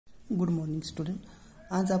Good morning student.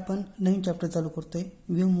 आज आपण नवीन chapter चालू करतोय,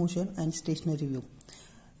 wave motion and stationery wave.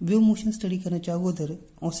 Wave motion study करण्याच्या अगोदर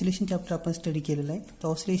ऑसिलेशन चॅप्टर आपण स्टडी केलेला आहे. तर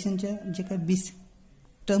ऑसिलेशनच्या जे काही बेसिक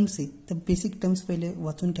टर्म्स आहे त्या बेसिक टर्म्स पहिले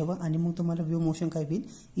वाचून ठेवा आणि मग तुम्हाला वेव्ह मोशन काय होईल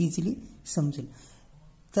इझिली समजेल.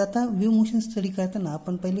 तर आता वेव्ह मोशन स्टडी करताना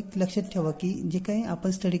आपण पहिले लक्षात ठेवा की जे काही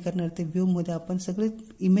आपण स्टडी करणार ते वेव्हमध्ये आपण सगळे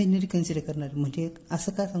इमॅजिनरी कन्सिडर करणार. म्हणजे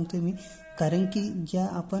असं का सांगतोय मी, कारण की ज्या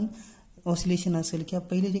आपण ऑसिलेशन असेल किंवा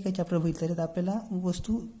पहिले जे काही चॅप्टर बघितले तर आपल्याला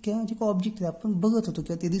वस्तू किंवा जे काही ऑब्जेक्ट आपण बघत होतो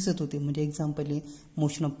किंवा ते दिसत होते. म्हणजे एक्झाम्पल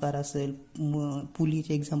मोशन ऑफ कार असेल,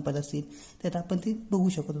 पुलीचे एक्झाम्पल असेल, त्यात आपण ते बघू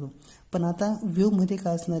शकत होतो. पण आता वेव्हमध्ये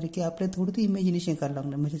काय असणार आहे की आपल्याला थोडं ते इमॅजिनेशन करायला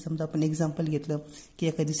लागणार. म्हणजे समजा आपण एक्झाम्पल घेतलं की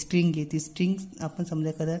एखादी स्ट्रिंग आहे, ती स्ट्रिंग आपण समजा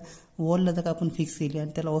एखाद्या वॉलला जर आपण फिक्स केली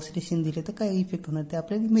आणि त्याला ऑसिलेशन दिले तर काय इफेक्ट होणार ते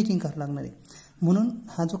आपल्याला इमेजिन करावं लागणार आहे. म्हणून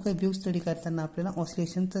हा जो काही वेव्ह स्टडी करताना आपल्याला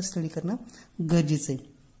ऑसिलेशनचा स्टडी करणं गरजेचं आहे.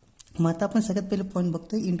 मग आता आपण सगळ्यात पहिले पॉईंट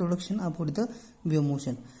बघतोय introduction about the wave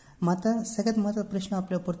motion. मग आता सगळ्यात महत्त्वाचा प्रश्न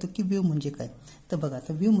आपल्याला पडतो की वेव्ह म्हणजे काय. तर बघा,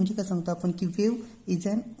 आता वेव्ह म्हणजे काय सांगतो आपण की wave is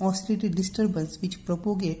an oscillatory disturbance which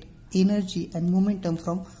propagate energy and momentum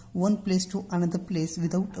from one place to another place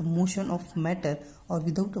without motion of matter और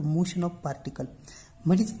विदाउट मोशन ऑफ पार्टिकल.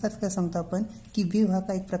 म्हणजे त्यात काय सांगतो आपण की वेव्ह हा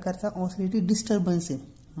काय एक प्रकारचा ऑसिलेटरी डिस्टर्बन्स आहे.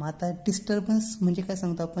 मग आता डिस्टर्बन्स म्हणजे काय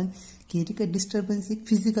सांगतो आपण की हे काही डिस्टर्बन्स एक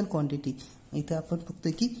फिजिकल क्वांटिटी. इथं आपण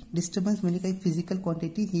बघतोय की डिस्टर्बन्स म्हणजे काही फिजिकल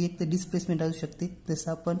क्वांटिटी, ही एक तर डिस्प्लेसमेंट असू शकते,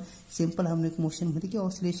 जसं आपण सिम्पल हार्मोनिक मोशनमध्ये किंवा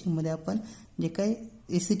ऑसिलेशनमध्ये आपण जे काही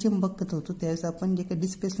एसएचएम बघत होतो त्यावेळेस आपण जे काही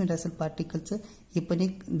डिस्प्लेसमेंट असेल पार्टिकलचं हे पण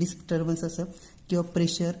एक डिस्टर्बन्स असेल, किंवा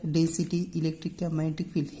प्रेशर, डेन्सिटी, इलेक्ट्रिक किंवा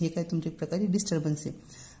मॅग्नेटिक फील्ड हे काय तुमच्या प्रकारचे डिस्टर्बन्स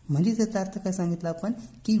आहे. म्हणजे त्याचा अर्थ काय सांगितलं आपण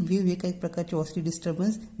की वेव्ह हे काही प्रकारचे oscillatory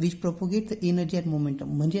disturbance which propagate the energy and momentum.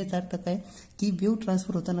 म्हणजे याचा अर्थ काय की वेव्ह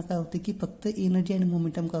ट्रान्सफर होताना काय होते की फक्त एनर्जी आणि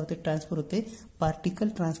मोमेंटम काय होते ट्रान्सफर होते, पार्टिकल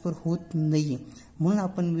ट्रान्सफर होत नाहीये. म्हणून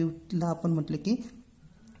आपण वेव्हला आपण म्हटलं की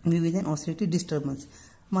wave is an oscillatory disturbance.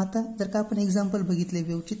 मग आता जर का आपण एक्झाम्पल बघितले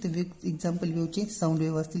वेव्हचे तर एक्झाम्पल वेव्हचे साऊंड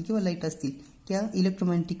वेव्ह असतील किंवा लाईट असतील किंवा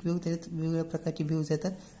इलेक्ट्रोमॅग्नेटिक वेव्ह, त्याच्यात वेगवेगळ्या प्रकारचे वेव्हज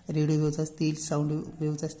येतात, रेडिओ वेव्हज असतील, साऊंड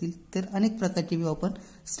वेव्हज असतील, तर अनेक प्रकारचे वेव्ह आपण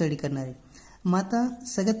स्टडी करणार आहे. मग आता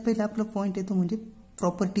सगळ्यात पहिला आपला पॉईंट येतो म्हणजे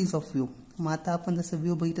प्रॉपर्टीज ऑफ वेव्ह. मग आता आपण जसं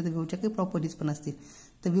वेव्ह बघितलं तर वेव्हच्या काही प्रॉपर्टीज पण असतील.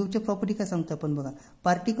 तर वेव्हच्या प्रॉपर्टी काय सांगतो आपण बघा,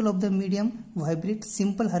 particle of the medium vibrate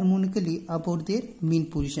simple harmonically about their mean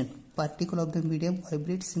position. Particle of the medium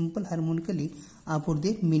vibrate simple harmonically about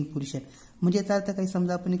their mean position. म्हणजे याचा अर्थ काही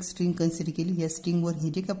समजा आपण एक स्ट्रिंग कन्सिडर केली, या स्ट्रिंगवर हे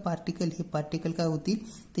जे काय पार्टिकल हे पार्टिकल काय होतील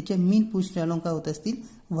त्याच्या मीन पोझिशन अलॉंग काय होत असतील,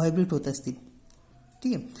 व्हायब्रेट होत असतील.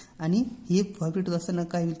 ठीक आहे. आणि हे व्हायब्रेट होत असताना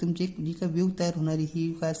काय होईल तुमची जी काय वेव्ह तयार होणारी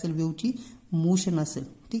ही काय असेल वेव्हची मोशन असेल.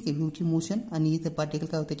 ठीक आहे, वेव्हची मोशन आणि इथं पार्टिकल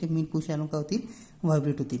काय होतं त्याच्या मीन पोझिशन अलॉंग काय होतील,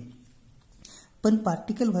 व्हायब्रेट होतील. पण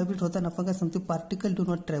पार्टिकल व्हायब्रेट होताना आपण काय सांगतो पार्टिकल डू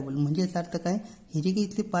नॉट ट्रॅव्हल. म्हणजे याचा अर्थ काय, हे जे काही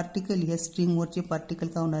इथले पार्टिकल या स्ट्रिंगवरचे पार्टिकल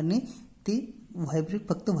काय होणार नाही, ते व्हायब्रेट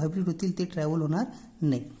फक्त व्हायब्रेट होतील, ते ट्रॅव्हल होणार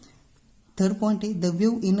नाही. थर्ड पॉईंट आहे the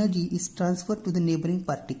wave energy is transfer to the neighbouring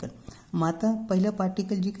particle. मग आता पहिल्या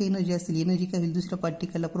पार्टिकल जी काही एनर्जी असतील, एनर्जी काय होईल दुसऱ्या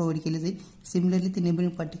पार्टिकलला प्रोव्हाइड केली जाईल. सिमिलरली ते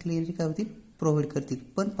नेबरिंग पार्टिकल एनर्जी काय होतील प्रोव्हाइड करतील,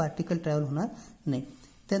 पण पार्टिकल ट्रॅव्हल होणार नाही.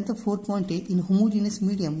 त्यानंतर फोर्थ पॉईंट आहे in homogeneous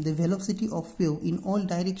medium the velocity of wave in all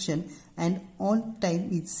direction and all time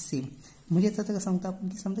is same. म्हणजे याचा काय सांगतो आपण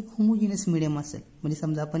की समजा होमोजिनियस मीडियम असेल, म्हणजे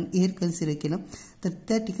समजा आपण एअर कन्सिडर केलं तर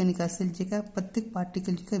त्या ठिकाणी काय असेल जे काय प्रत्येक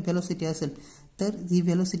पार्टिकलची काय व्हेलॉसिटी असेल तर ही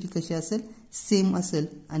व्हेलॉसिटी कशी असेल सेम असेल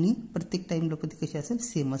आणि प्रत्येक टाइमला पण कशी असेल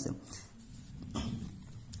सेम असेल.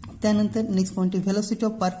 त्यानंतर नेक्स्ट पॉईंट आहे velocity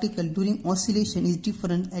of particle during oscillation is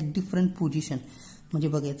different at different position. म्हणजे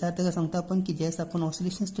बघा याचा अर्थ काय सांगतो आपण की ज्यावेळेस आपण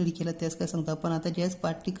ऑसिलेशन स्टडी केला त्यावेळेस काय सांगतो आपण आता ज्यावेळेस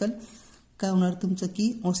पार्टिकल काय होणार तुमचं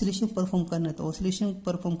की ऑसिलेशन परफॉर्म करणार, ऑसिलेशन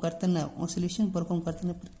परफॉर्म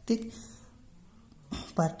करताना प्रत्येक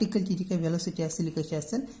पार्टिकलची जी काही व्हेलॉसिटी असेल कशी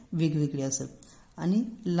असेल वेगवेगळी असेल. आणि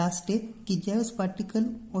लास्ट आहे की ज्यावेळेस पार्टिकल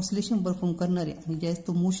ऑसिलेशन परफॉर्म करणार आहे आणि ज्यावेळेस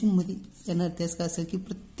तो मोशनमध्ये येणार त्यावेळेस काय असेल की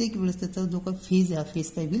प्रत्येक वेळेस त्याचा जो काही फेज आहे हा फेज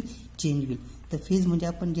काय होईल चेंज होईल. तर फेज म्हणजे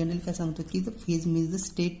आपण जनरली काय सांगतो की the phase means the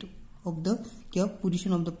state of the किंवा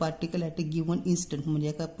position of the particle at a given instant. म्हणजे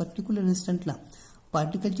एका पर्टिक्युलर इन्स्टंटला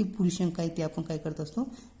पार्टिकलची पोझिशन काय ते आपण काय करत असतो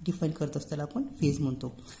डिफाईन करत असतो, त्याला आपण फेज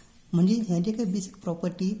म्हणतो. म्हणजे ह्या जे काही बेसिक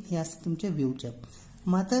प्रॉपर्टी हे असतात तुमच्या वेव्हच्या.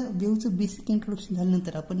 मग आता वेव्हचं बेसिक इंट्रोडक्शन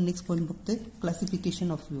झाल्यानंतर आपण नेक्स्ट पॉईंट बघतोय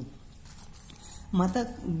क्लासिफिकेशन ऑफ वेव्ह. मग आता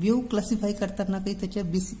वेव्ह क्लासिफाय करताना काही त्याच्या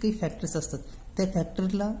बेसिक काही फॅक्टर्स असतात, त्या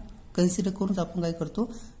फॅक्टरला कन्सिडर करूनच आपण काय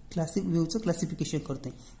करतो वेव्हचं क्लासिफिकेशन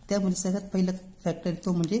करतोय. त्यामध्ये सगळ्यात पहिला फॅक्टर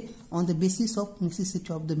येतो म्हणजे on the basis of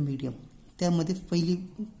necessity of the medium. त्यामध्ये पहिली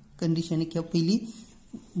कंडिशन आहे किंवा पहिली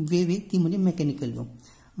वेव्ह आहे ती म्हणजे मेकॅनिकल वेव्ह.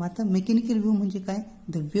 मग आता मेकॅनिकल वेव्ह म्हणजे काय,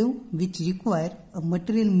 the wave which require a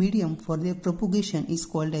material medium for their propagation is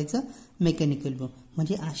called as a mechanical wave.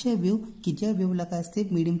 म्हणजे अशा वेव्ह की ज्या वेव्हला काय असते,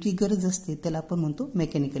 मीडियमची गरज असते, त्याला आपण म्हणतो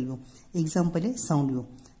मेकॅनिकल वेव्ह. एक्झाम्पल आहे साऊंड वेव्ह.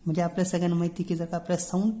 म्हणजे आपल्या सगळ्यांना माहिती की जर का आपल्याला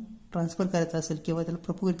साऊंड ट्रान्सफर करायचं असेल किंवा त्याला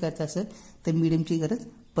प्रोपोगेट करायचं असेल तर मीडियमची गरज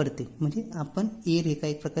पडते. म्हणजे आपण एअर हे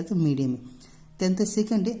काही प्रकारचं मीडियम आहे. त्यानंतर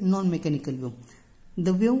सेकंड आहे non mechanical wave. The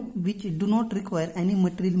wave which do not require any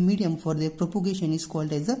material medium for their propagation is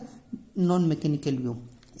called as a non mechanical wave.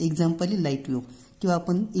 Example आहे लाईट वेव्ह किंवा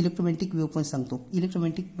आपण इलेक्ट्रोमॅग्नेटिक वेव्ह पण सांगतो.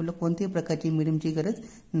 इलेक्ट्रोमॅग्नेटिक वेव्हला कोणत्याही प्रकारची मीडियमची गरज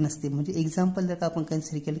नसते. म्हणजे एक्झाम्पल जर का आपण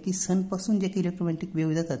कन्सिडर केलं की सनपासून जे काही इलेक्ट्रोमॅग्नेटिक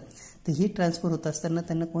वेव्ह जातात तर हे ट्रान्सफर होत असताना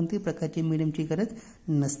त्यांना कोणत्याही प्रकारची मीडियमची गरज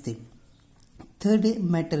नसते. थर्ड आहे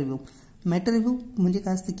मॅटर वेव्ह. मॅटर वेव्ह म्हणजे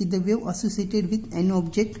काय असतं की the wave associated with any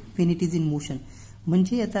object when it is in motion.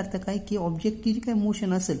 म्हणजे याचा अर्थ काय की ऑब्जेक्टची जी काही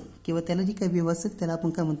मोशन असेल किंवा त्याला जी काही वेव्ह असेल त्याला आपण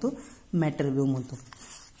काय म्हणतो, मॅटर वेव्ह म्हणतो.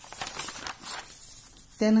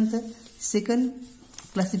 त्यानंतर सेकंड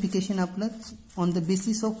क्लासिफिकेशन आपलं on the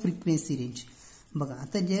basis of frequency range. बघा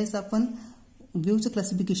आता ज्यावेळेस आपण वेव्हचं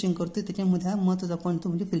क्लासिफिकेशन करतो त्याच्यामध्ये हा महत्त्वाचा पॉईंट तो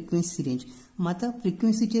म्हणजे फ्रिक्वेन्सी रेंज. मग आता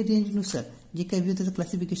फ्रिक्वेन्सीच्या रेंजनुसार जे काही वेव्ह त्याचं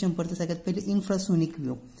क्लासिफिकेशन पडतं सगळ्यात पहिले इन्फ्रासोनिक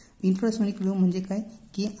वेव्ह. इन्फ्रासोनिक वेव्ह म्हणजे काय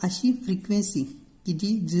की अशी फ्रिक्वेन्सी की जी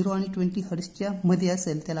 0 आणि 20 हर्ट्झच्या मध्ये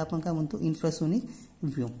असेल त्याला आपण काय म्हणतो, इन्फ्रासोनिक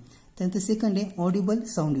वेव्ह. त्यानंतर सेकंड आहे ऑडिबल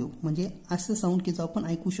साऊंड वेव्ह. म्हणजे असं साऊंड की जो आपण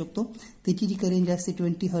ऐकू शकतो त्याची जी रेंज असते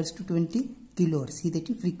 20 हर्ट्झ टू 20 किलोहर्ट्झ ही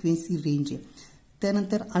त्याची फ्रिक्वेन्सी रेंज आहे.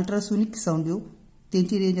 त्यानंतर अल्ट्रासोनिक साऊंड वेव्ह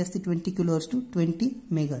त्यांची रेंज असते 20 किलोहर्ट्झ टू 20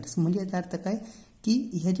 मेगाहर्ट्झ. म्हणजे याचा अर्थ काय की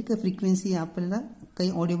ह्या जी काही फ्रिक्वेन्सी आपल्याला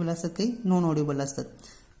काही ऑडिबल असतात काही नॉन ऑडिबल असतात.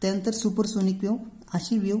 त्यानंतर सुपरसोनिक वेव्ह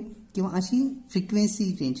अशी वेव्ह किंवा अशी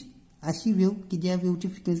फ्रिक्वेन्सी रेंज, अशी वेव्ह की ज्या वेव्हची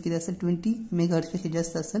फ्रिक्वेन्सी किती असेल 20 मेगाहर्ट्झपेक्षा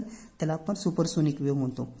जास्त असेल त्याला आपण सुपरसोनिक वेव्ह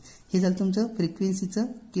म्हणतो. हे झालं तुमचं फ्रिक्वेन्सीचं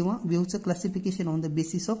किंवा वेव्हचं classification on the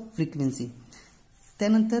basis of frequency.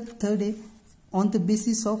 त्यानंतर थर्ड आहे on the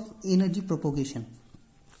basis of energy propagation.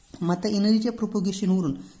 मग आता एनर्जीच्या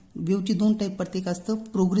प्रोपोगेशनवरून वेव्हची दोन टाईप पडते. एक असतं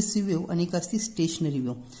प्रोग्रेसिव्ह वेव्ह आणि एक असते स्टेशनरी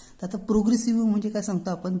वेव्ह. तर आता प्रोग्रेसिव्ह वेव्ह म्हणजे काय सांगतो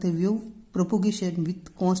आपण, the wave propagation with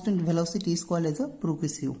constant velocity is called as a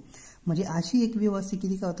progressive. म्हणजे अशी एक वेव्ह असते की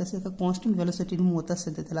ती काय होत असेल का कॉन्स्टंट व्हेलॉसिटीने मूव्ह होत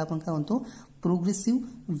असेल तर त्याला आपण काय म्हणतो,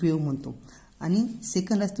 प्रोग्रेसिव्ह वेव्ह म्हणतो. आणि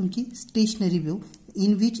सेकंड असते तुमची stationery wave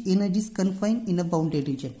in which energy is कन्फाईन्ड in a bounded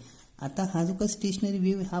region. आता हा जो काय स्टेशनरी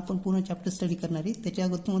वेव्ह हा आपण पूर्ण चॅप्टर स्टडी करणार आहे. त्याच्या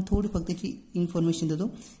अगोदर तुम्हाला थोडी फक्त त्याची इन्फॉर्मेशन देतो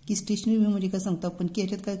की स्टेशनरी वेव्ह म्हणजे काय सांगतो आपण की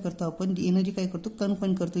याच्यात काय करतो आपण, एनर्जी काय करतो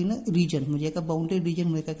कन्फाईन करतो इन अ रिजन. म्हणजे एका बाउंडेड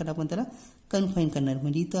रिजनमध्ये काय करणार आपण त्याला कन्फाईन करणार.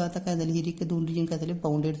 म्हणजे इथं आता काय झालं, हे जे काही दोन रिजन काय झाले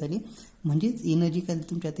बाउंडेड झाले म्हणजेच एनर्जी काय झाली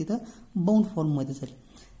तुमच्या तिथं बाउंड फॉर्ममध्ये झाली.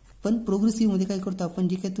 पण प्रोग्रेसिव्हमध्ये काय करतो आपण,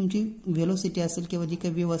 जी काय तुमची व्हेलॉसिटी असेल किंवा जी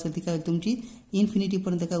काही वेव्ह असेल ती काय तुमची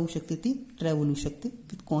इन्फिनिटीपर्यंत काय होऊ शकते, ती ट्रॅव्हल होऊ शकते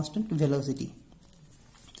विथ कॉन्स्टंट व्हेलॉसिटी.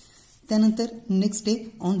 त्यानंतर next day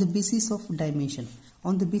on the basis of dimension.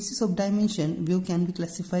 On the basis of dimension wave can be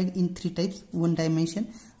classified in 3 types. One dimension.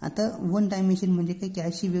 आता वन डायमेन्शन म्हणजे काय की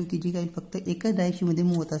अशी वेव्ह की जी काही फक्त एकाच डायरेक्शनमध्ये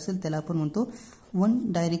मूव्ह होत असेल त्याला आपण म्हणतो वन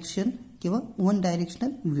डायरेक्शन किंवा वन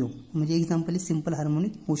डायरेक्शनल वेव्ह. म्हणजे एक्झाम्पल आहे सिम्पल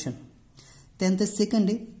हार्मोनिक मोशन. त्यानंतर सेकंड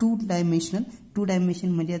आहे टू डायमेन्शनल. टू डायमेन्शन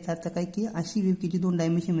म्हणजे याचा अर्थ काय की अशी वेव्ह की जी दोन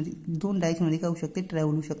डायरेक्शनमध्ये काय होऊ शकते,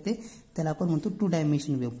 ट्रॅव्हल होऊ शकते, त्याला आपण म्हणतो टू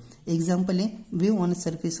डायमेन्शन वेव्ह. एक्झाम्पल आहे wave on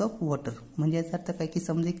surface of water. म्हणजे याचा अर्थ काय की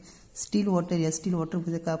समजा एक स्टील वॉटर, या स्टील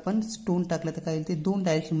वॉटरमध्ये काय आपण स्टोन टाकलं तर काय होईल, ते दोन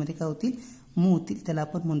डायरेक्शनमध्ये काय होतील, मूव्ह होतील, त्याला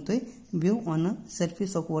आपण म्हणतोय wave on a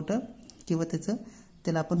surface of water किंवा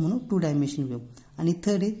त्याला आपण म्हणू टू डायमेन्शन वेव्ह. आणि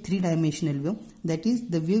थर्ड आहे 3 dimensional wave. That is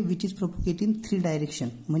the wave which is propagate in 3 direction.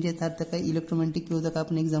 म्हणजे याचा अर्थ काय इलेक्ट्रोमॅग्नेटिक वेव्ह जर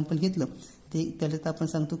आपण एक्झाम्पल घेतलं ते त्याला आपण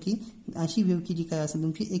सांगतो की अशी वेव्ह की जी काय असेल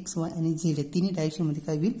तुमची एक्स वाय आणि झेड या तिन्ही डायरेक्शनमध्ये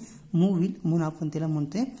काय होईल, मूव्ह होईल, म्हणून आपण त्याला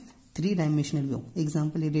म्हणतोय 3 डायमेन्शनल वेव्ह.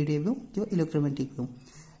 एक्झाम्पल आहे रेडिओ वेव्ह किंवा इलेक्ट्रोमॅग्नेटिक वेव्ह.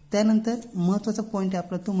 त्यानंतर महत्त्वाचा पॉईंट आहे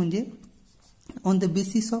आपला तो म्हणजे on the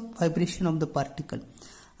basis of vibration of the particle.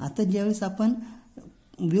 आता ज्यावेळेस आपण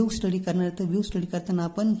वेव्ह स्टडी करणार तर वेव्ह स्टडी करताना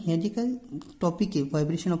आपण ह्या जे काही टॉपिक आहे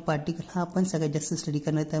व्हायब्रेशन ऑफ पार्टिकल हा आपण सगळ्यात जास्त स्टडी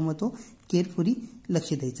करणार, त्यामुळे तो केअरफुली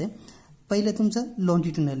लक्ष द्यायचं आहे. पहिलं तुमचं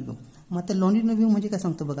लॉन्जिट्युडनल वेव्ह. मग आता लॉन्जिट्युडनल वेव्ह म्हणजे काय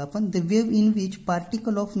सांगतो बघा आपण, the wave in which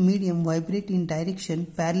particle of medium vibrate in direction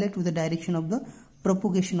parallel to the direction of the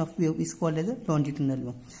propagation of wave is called as a longitudinal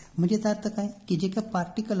wave. म्हणजे याचा अर्थ काय की जे काय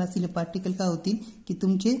पार्टिकल असतील पार्टिकल काय होतील की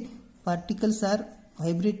तुमचे particles R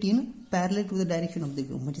vibrate in parallel to the direction of the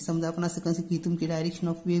wave. म्हणजे समजा आपण असं कन्सिडर की तुमची डायरेक्शन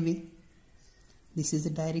ऑफ वेव्ह आहे, दिस is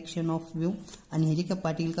the direction of wave, आणि हे जे काय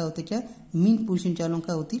पार्टिकल काय होतं त्या मीन पोझिशनच्या अलॉंग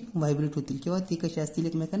काय होतील, व्हायब्रेट होतील किंवा ते कसे असतील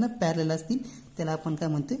एकमेकांना पॅरलल असतील, त्याला आपण काय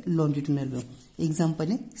म्हणतोय लॉन्जिट्युडनल वेव्ह.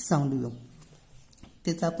 एक्झाम्पल आहे साऊंड वेव्ह,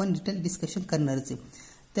 त्याचं आपण डिटेल डिस्कशन करणारच आहे.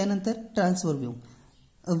 त्यानंतर transfer wave.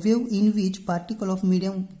 A wave in which particle of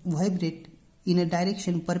medium vibrate in a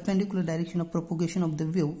direction perpendicular direction of propagation of the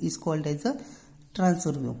wave is called as a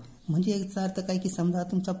transfer wave. म्हणजे याचा अर्थ काय की समजा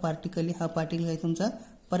तुमचा पार्टिकल हा पार्टिकल काय तुमचा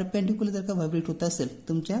परपेंडिक्युलर जर का व्हायब्रेट होत असेल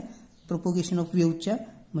तुमच्या प्रोपोगेशन ऑफ वेव्हच्या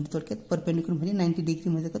म्हणजे थोडक्यात परपेंडिक्युलर म्हणजे 90 डिग्री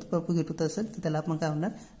मध्ये जर प्रोपोगेट होत असेल तर त्याला आपण काय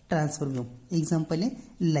म्हणणार ट्रान्सफर वेव्ह. एक्झाम्पल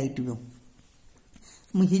आहे लाईट वेव्ह.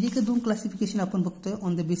 मग हे जे काही दोन क्लासिफिकेशन आपण बघतोय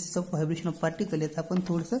on the basis of vibration of particle याचा आपण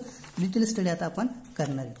थोडंसं डिटेल स्टडी आता आपण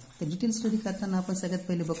करणार आहे. तर डिटेल स्टडी करताना आपण सगळ्यात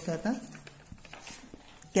पहिले बघतोय आता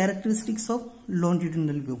कॅरेक्टरिस्टिक्स ऑफ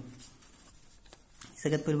लॉन्जिट्युडिनल वेव्ह.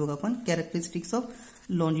 सगळ्यात पहिले बघू आपण कॅरेक्टरिस्टिक्स ऑफ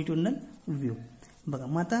लॉन्जिट्युडिनल वेव्ह. बघा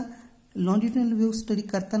मग आता लॉन्जिट्युडिनल वेव्ह स्टडी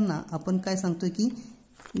करताना आपण काय सांगतोय की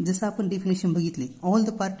जसं आपण डेफिनेशन बघितली all the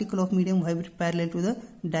particle of medium vibrate parallel to the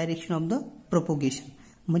direction of the propagation.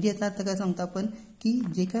 म्हणजे याचा अर्थ काय सांगतो आपण की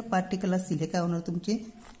जे काय पार्टिकल असतील हे काय होणार तुमचे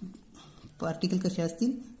पार्टिकल कसे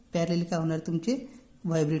असतील पॅरलली काय होणार तुमचे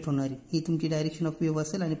व्हायब्रेट होणारे ही तुमची डायरेक्शन ऑफ वेव्ह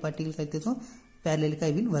असेल आणि पार्टिकल काय त्याचं पॅरलली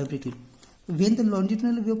काय होईल व्हायब्रेट होईल. When the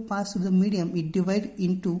longitudinal wave pass through the medium, it divide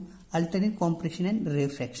into alternate compression and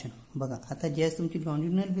refraction. बघा आता ज्यास तुमची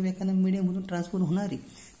लॉन्जिट्युडिनल वेव्ह एखाद्या मीडियम मधून ट्रान्सफर होणार आहे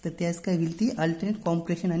तर त्यास काय होईल ती अल्टरनेट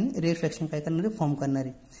कॉम्प्रेशन आणि रेफ्रॅक्शन काय करणार आहे फॉर्म करणार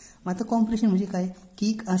आहे. मग आता कॉम्प्रेशन म्हणजे काय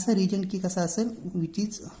की असा रिजन की कसा असेल which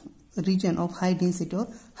is region of high density और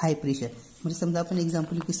हाय प्रेशर. म्हणजे समजा आपण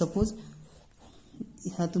एक्झाम्पल की सपोज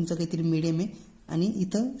हा तुमचा काहीतरी मीडियम आहे आणि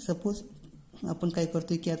इथं सपोज आपण काय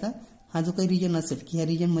करतोय की आता हा जो काही रिजन असेल की ह्या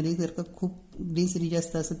रिजनमध्ये जर का खूप डेन्सिटी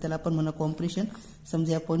जास्त असेल त्याला आपण म्हणा कॉम्प्रेशन.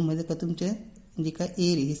 समजा या पॉईंटमध्ये का तुमच्या जे काय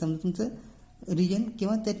एअर आहे हे समजा तुमचं रिजन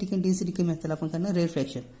किंवा त्या ठिकाणी डेन्सिटी कमी असते त्याला आपण करणार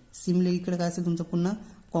रेफ्रॅक्शन. सिमिलर इकडे काय असेल तुमचं पुन्हा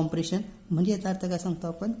कॉम्प्रेशन. म्हणजे याचा अर्थ काय सांगतो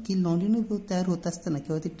आपण की लॉन्जिट्युडिनल वेव्ह तयार होत असताना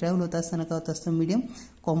किंवा ती ट्रॅव्हल होत असताना काय होत असतं मीडियम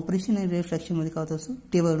कॉम्प्रेशन आणि रेफ्रॅक्शनमध्ये काय होत असतो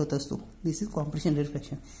डिवाइड होत असतो. दिस इज कॉम्प्रेशन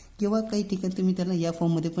रेफ्रॅक्शन. किंवा काही ठिकाणी तुम्ही त्याला या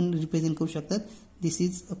फॉर्ममध्ये पण रिप्रेझेंट करू शकतात. दिस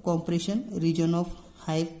is compression region of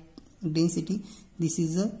high density, this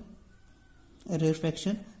is a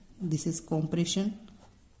rarefaction, this is compression,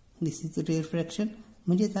 this is rarefaction.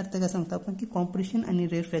 म्हणजे याचा अर्थ काय सांगतो आपण की कॉम्प्रेशन आणि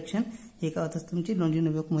रेफ्रॅक्शन हे काय होत असतं तुमचे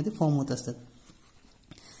लॉन्जिट्युडिनल वेव्ह मध्ये फॉर्म होत असतात.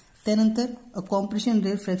 त्यानंतर कॉम्प्रेशन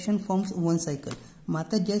रेफ्रॅक्शन फॉर्म्स वन सायकल. मग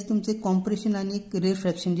आता ज्यावेळेस तुमचे कॉम्प्रेशन आणि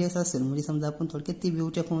रेफ्रॅक्शन जे असेल म्हणजे समजा आपण थोडक्यात ते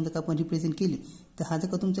वेव्हच्या फॉर्ममध्ये आपण रिप्रेझेंट केली तर हा जर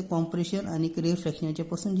का तुमचं कॉम्प्रेशन आणि रेफ्रॅक्शन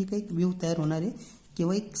याच्यापासून जी काही वेव्ह तयार होणार आहे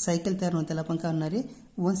किंवा एक सायकल तयार होणार त्याला आपण काय म्हणणार आहे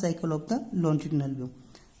one cycle of the longitudinal wave.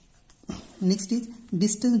 Next is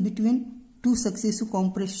distance between two successive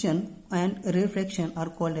compression and रेफ्रॅक्शन R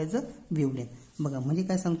called as a wavelength. बघा म्हणजे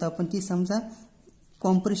काय सांगतो आपण की समजा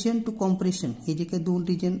कॉम्प्रेशन टू कॉम्प्रेशन हे जे काही दोन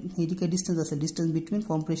रिजन हे जे काही डिस्टन्स असेल distance between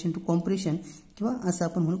compression to compression किंवा असं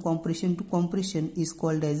आपण म्हणू compression to compression is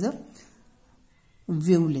called as a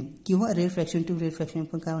wavelength किंवा रेफ्रॅक्शन टू रेफ्रॅक्शन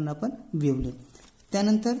पण काय म्हणणार आपण वेव्हलेंथ.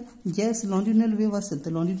 त्यानंतर ज्यावेळेस लॉन्जिट्युडिनल वेव्ह असेल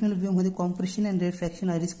तर लॉन्जिट्युडिनल वेव्हमध्ये compression and रेफ्रॅक्शन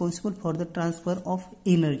R responsible for the transfer of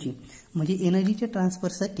energy. म्हणजे एनर्जीच्या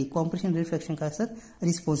ट्रान्सफरसाठी कॉम्प्रेशन रेफ्रॅक्शन काय असतात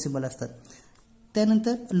रिस्पॉन्सिबल असतात.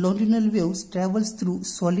 त्यानंतर longitudinal wave travels through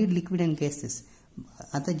solid liquid and gases.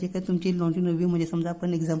 आता जे काय तुमची लॉन्जिट्युडिनल वेव्ह म्हणजे समजा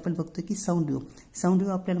आपण एक्झाम्पल बघतो की साऊंड वेव्ह. साऊंड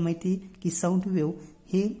वेव्ह आपल्याला माहिती आहे की साऊंड वेव्ह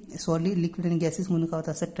हे सॉलिड लिक्विड अँड गॅसेस म्हणून काय होत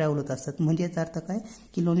असतात ट्रॅव्हल होत असतात. म्हणजे याचा अर्थ काय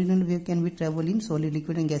की longitudinal wave can be travel in solid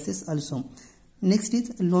liquid and gases also. Next is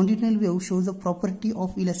longitudinal wave shows the property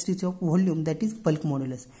of elasticity of volume that is bulk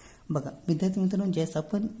modulus. बघा विद्यार्थी मित्रांनो ज्यास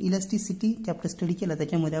आपण इलास्टिसिटी चॅप्टर स्टडी केला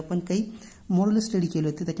त्याच्यामध्ये आपण काही मॉड्युलस स्टडी केले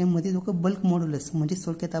होते. त्याच्यामध्ये जो का बल्क मॉड्युलस म्हणजे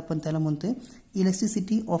थोडक्यात आपण त्याला म्हणतोय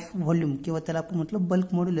इलास्टिसिटी ऑफ व्हॉल्यूम किंवा त्याला आपण म्हटलं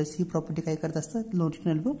बल्क मॉड्युलस ही प्रॉपर्टी काय करत असतात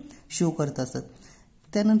लॉन्जिट्युडिनल वेव्ह शो करत असतात.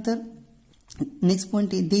 त्यानंतर नेक्स्ट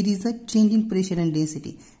पॉईंट आहे there is a change in pressure and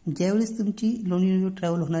density. ज्यावेळेस तुमची लॉन्जिट्युडिनल वेव्ह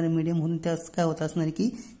ट्रॅव्हल होणारे मीडियम म्हणून त्यास काय होत असणार की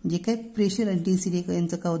जे काय प्रेशर आणि डेन्सिटी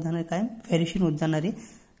यांचं काय होत जाणार काय व्हॅरिएशन होत जाणार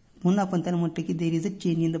आहे म्हणून आपण त्याला म्हणतो की there is a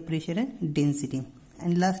change in the pressure and density.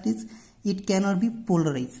 And last is it cannot be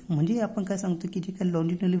polarise. म्हणजे आपण काय सांगतो की जे काही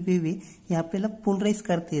लॉन्जिट्युडिनल वेव्ह आहे हे आपल्याला पोलराइज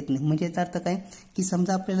करता येत नाही. म्हणजे याचा अर्थ काय की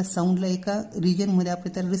समजा आपल्याला साऊंडला एका रिजनमध्ये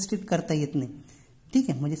आपल्याला त्याला रिस्ट्रिक्ट करता येत नाही. ठीक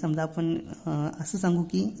आहे म्हणजे समजा आपण असं सांगू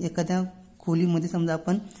की एखाद्या खोलीमध्ये समजा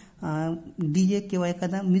आपण डीजे किंवा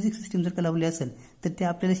एखादा म्युझिक सिस्टम जर का लावली असेल तर ते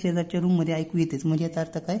आपल्याला शेजारच्या रूममध्ये ऐकू येतेच. म्हणजे याचा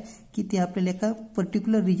अर्थ काय की ते आपल्याला एका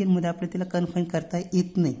पर्टिक्युलर रिजनमध्ये आपल्याला त्याला कन्फाईन करता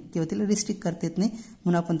येत नाही किंवा त्याला रिस्ट्रिक्ट करता येत नाही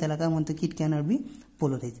म्हणून आपण त्याला काय म्हणतो की it cannot be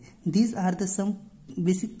polarise. These R the some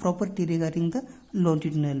basic property regarding the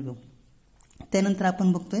longitudinal wave. त्यानंतर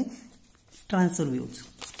आपण बघतोय transfer wave.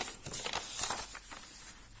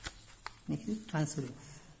 Transfer wave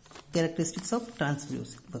characteristics of transfer wave.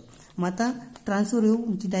 बघ मग आता ट्रान्सफर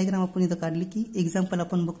वेव्हची डायग्राम आपण इथं काढली की एक्झाम्पल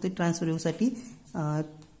आपण बघतोय ट्रान्सफर वेव्हसाठी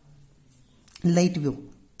लाईट वेव्ह.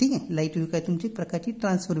 ठीक आहे. लाईट वेव्ह काय तुमची प्रकारची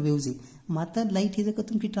ट्रान्सफर वेव्ज आहे. मग आता लाईट ही जर का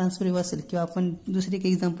तुमची ट्रान्सफर वेव्ह असेल किंवा आपण दुसरे एक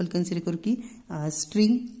एक्झाम्पल कन्सिडर करू की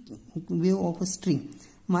string wave of a string.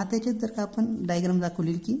 मग आता याच्यात जर का आपण डायग्राम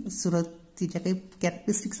दाखवली की सुरुवातीच्या काही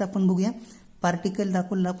कॅरेक्टरिस्टिक्स आपण बघूया. पार्टिकल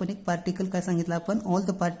दाखवला आपण एक पार्टिकल काय सांगितलं आपण all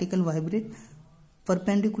the particle vibrate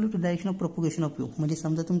perpendicular to direction of propagation of wave. म्हणजे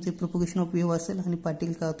समजा तुमचे प्रोपोगेशन ऑफ वेव्ह असेल आणि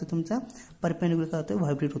पार्टिकल काय होतं तुमचा परपेंडिक्युलर काय होतं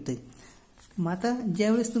व्हायब्रेट होतंय. मग आता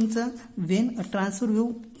ज्यावेळेस तुमचा Wien transfer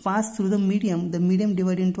wave pass through the medium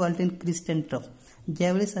divide into alternate Christ and trough.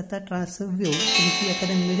 ज्यावेळेस आता ट्रान्सफर वेव्ह तुमची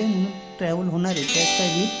एखाद्या मीडियम म्हणून ट्रॅव्हल होणार आहे त्यास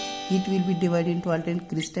काय होईल it will be divide into alternate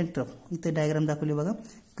Christ and trough. इथं डायग्राम दाखवले बघा.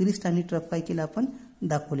 क्रिस्ट आणि ट्रफ काय केलं आपण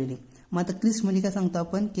दाखवलेले. मग आता क्रिस्ट म्हणजे काय सांगतो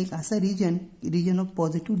आपण की एक असा रिजन ऑफ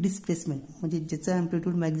पॉझिटिव्ह डिस्प्लेसमेंट म्हणजे ज्याचा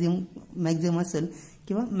अँप्लिट्यूड मॅक्झिमम असेल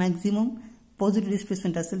किंवा मॅक्झिमम पॉझिटिव्ह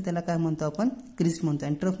डिस्प्लेसमेंट असेल त्याला काय म्हणतो आपण क्रिस्ट म्हणतो.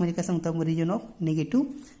 आणि ट्रफ म्हणजे काय सांगतो आपण रिजन ऑफ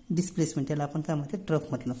निगेटिव्ह डिस्प्लेसमेंट त्याला आपण काय म्हणतो ट्रफ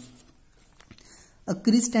म्हटलं. अ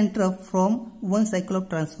Christ and trough from one cycle of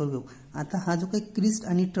transfer wave. आता हा जो काही क्रिस्ट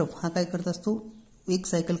आणि ट्रफ हा काय करत असतो एक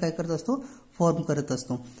सायकल काय करत असतो फॉर्म करत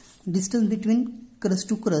असतो. Distance between crust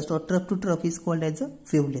to crust और trough to trough is called as a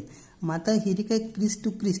wavelength. मग आता हे जे काय क्रिस्ट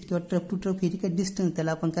टू क्रिस्ट किंवा ट्रफ टू ट्रफ हे जे काय डिस्टन्स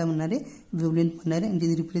त्याला आपण काय म्हणणार आहे वेव्हलेंथ म्हणणार आहे. It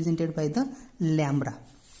is represented by the lambda.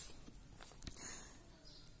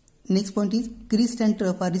 Next point is Christ and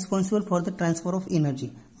trough R responsible for the transfer of energy.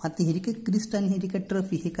 आता हे जे काही क्रिस्ट आणि हे जे काही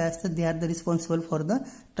ट्रफ हे काय असतात they are the responsible for the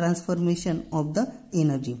transformation of the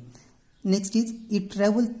energy. Next is it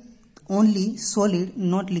travel only solid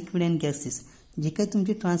not liquid and gases. जे काही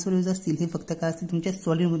तुमचे ट्रान्सफर वेव्ज असतील हे फक्त काय असतील तुमच्या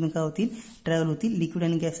सॉलिडमधून काय होतील ट्रॅव्हल होतील. लिक्विड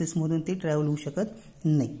आणि गॅसेसमधून ते ट्रॅव्हल होऊ शकत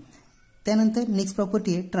नाही. त्यानंतर नेक्स्ट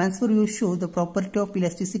प्रॉपर्टी आहे transfer wave show the property of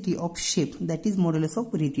elasticity of shape that is modulus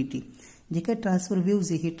of rigidity. जे काही ट्रान्सफर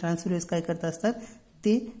वेव्ज आहे हे ट्रान्सफर वेव्ज काय करत असतात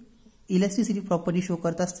ते इलॅस्टिसिटी प्रॉपर्टी शो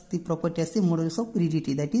करत असतात. ती प्रॉपर्टी असते modulus of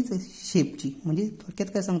rigidity that is शेपची. म्हणजे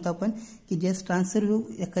थोडक्यात काय सांगतो आपण की ज्यास ट्रान्सफर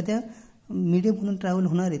वेव्ह एखाद्या मीडियम म्हणून ट्रॅव्हल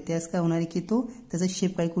होणार आहे त्यास काय होणार आहे की तो त्याचा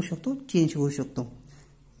शेप काय करू शकतो चेंज होऊ शकतो.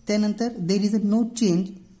 त्यानंतर there is a no change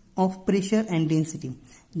of pressure and density.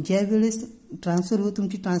 ज्या वेळेस ट्रान्सफर वेव्ह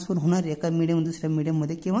तुमची ट्रान्सफर होणार आहे एका मीडियम दुसऱ्या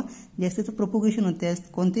मीडियममध्ये किंवा ज्यास त्याचं प्रोपोगेशन होतं त्यास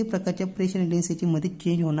कोणत्याही प्रकारच्या प्रेशर अँड डेन्सिटीमध्ये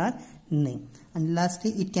चेंज होणार नाही. आणि last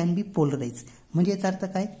it can be polarise. म्हणजे याचा अर्थ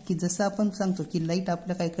काय की जसं आपण सांगतो की लाईट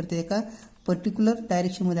आपल्याला काय करते एका पर्टिक्युलर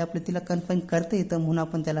डायरेक्शनमध्ये आपल्याला तिला कन्फाईन करता येतं म्हणून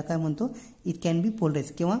आपण त्याला काय म्हणतो इट कॅन बी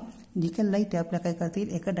पोलराइज. किंवा जी काही लाईट आहे आपल्याला काय करता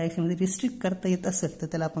येईल एका डायरेक्शनमध्ये रिस्ट्रिक्ट करता येत असेल तर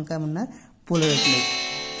त्याला आपण काय म्हणणार polarise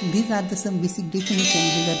light. These R the some basic definition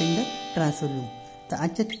regarding the transfer wave. तर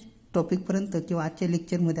आजच्या टॉपिकपर्यंत किंवा आजच्या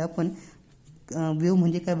लेक्चरमध्ये आपण वेव्ह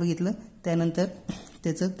म्हणजे काय बघितलं त्यानंतर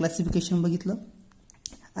त्याचं क्लासिफिकेशन बघितलं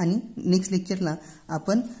आणि नेक्स्ट लेक्चरला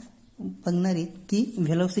आपण बघणार आहे की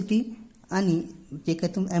व्हेलॉसिटी आणि जे काय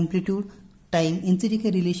तुम्ही ॲम्प्लिट्यूड टाईम यांचं जे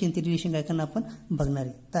काही रिलेशन ते रिलेशन काय करणार आपण बघणार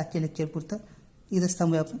आहे. तर आजच्या लेक्चर पुरतं इथंच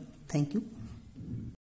थांबूया आपण. थँक्यू.